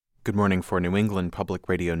Good morning for New England Public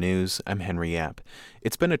Radio News. I'm Henry Yap.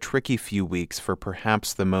 It's been a tricky few weeks for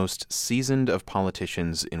perhaps the most seasoned of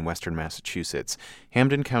politicians in western Massachusetts.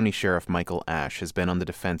 Hampden County Sheriff Michael Ashe has been on the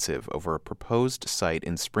defensive over a proposed site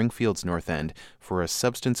in Springfield's North End for a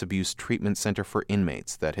substance abuse treatment center for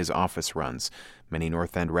inmates that his office runs. Many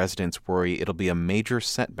North End residents worry it'll be a major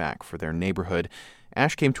setback for their neighborhood.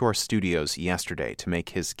 Ashe came to our studios yesterday to make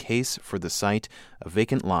his case for the site, a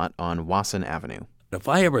vacant lot on Wasson Avenue. If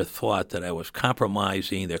I ever thought that I was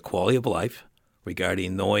compromising their quality of life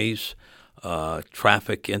regarding noise,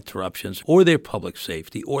 traffic interruptions, or their public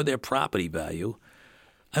safety, or their property value,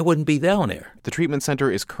 I wouldn't be down there. The treatment center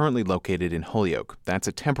is currently located in Holyoke. That's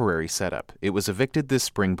a temporary setup. It was evicted this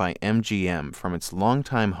spring by MGM from its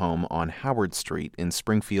longtime home on Howard Street in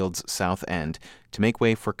Springfield's South End to make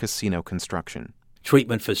way for casino construction.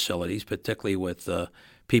 Treatment facilities, particularly with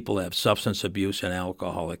people that have substance abuse and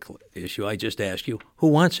alcoholic issue. I just ask you, who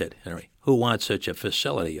wants it, Henry? Who wants such a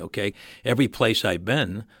facility, okay? Every place I've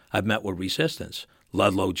been, I've met with resistance.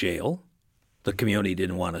 Ludlow Jail, the community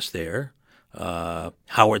didn't want us there.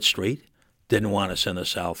 Howard Street, didn't want us in the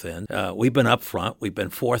South End. We've been up front. We've been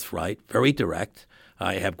forthright, very direct.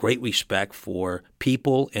 I have great respect for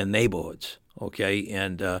people and neighborhoods. Okay,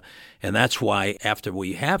 and that's why after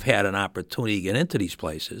we have had an opportunity to get into these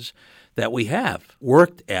places, that we have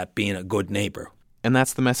worked at being a good neighbor. And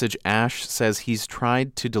that's the message Ashe says he's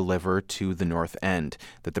tried to deliver to the North End,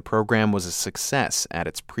 that the program was a success at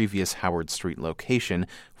its previous Howard Street location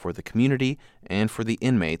for the community and for the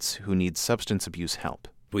inmates who need substance abuse help.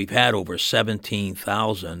 We've had over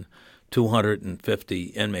 17,250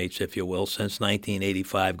 inmates, if you will, since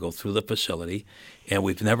 1985 go through the facility, and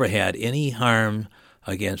we've never had any harm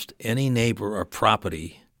against any neighbor or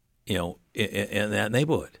property, in that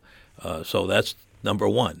neighborhood. So that's number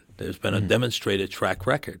one. There's been a demonstrated track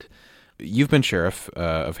record. You've been sheriff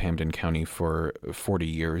of Hampden County for 40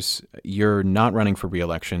 years. You're not running for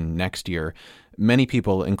re-election next year. Many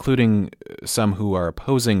people, including some who are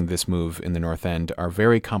opposing this move in the North End, are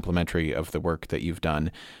very complimentary of the work that you've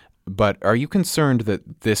done. But are you concerned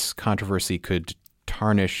that this controversy could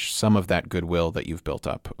tarnish some of that goodwill that you've built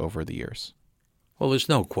up over the years? Well, there's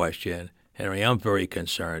no question, Henry. I'm very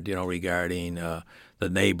concerned, regarding the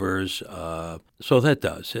neighbors. So that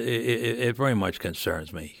does. It very much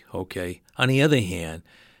concerns me, okay? On the other hand,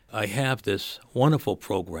 I have this wonderful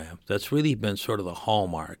program that's really been sort of the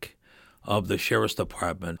hallmark of the Sheriff's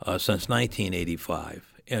Department since 1985.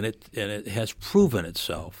 And it has proven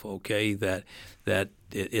itself, okay, that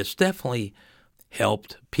it's definitely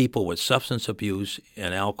helped people with substance abuse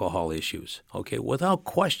and alcohol issues, okay, without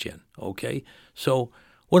question, okay? So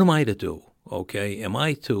what am I to do, okay? Am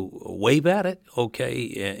I to wave at it,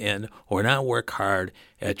 okay, or not work hard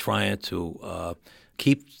at trying to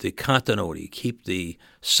keep the continuity, keep the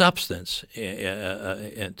substance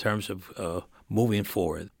in terms of moving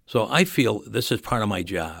forward? So I feel this is part of my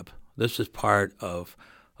job. This is part of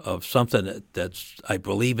something that's I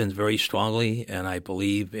believe in very strongly, and I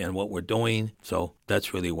believe in what we're doing. So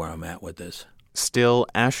that's really where I'm at with this. Still,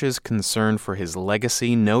 Ashe's concern for his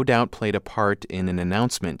legacy no doubt played a part in an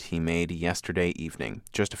announcement he made yesterday evening.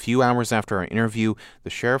 Just a few hours after our interview, the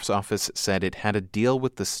sheriff's office said it had a deal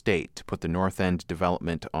with the state to put the North End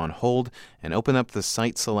development on hold and open up the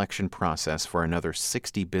site selection process for another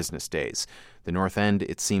 60 business days. The North End,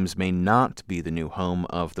 it seems, may not be the new home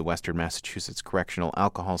of the Western Massachusetts Correctional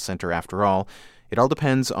Alcohol Center after all. It all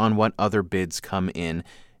depends on what other bids come in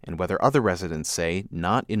and whether other residents say,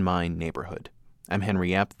 "Not in my neighborhood." I'm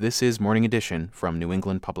Henry Yap. This is Morning Edition from New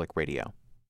England Public Radio.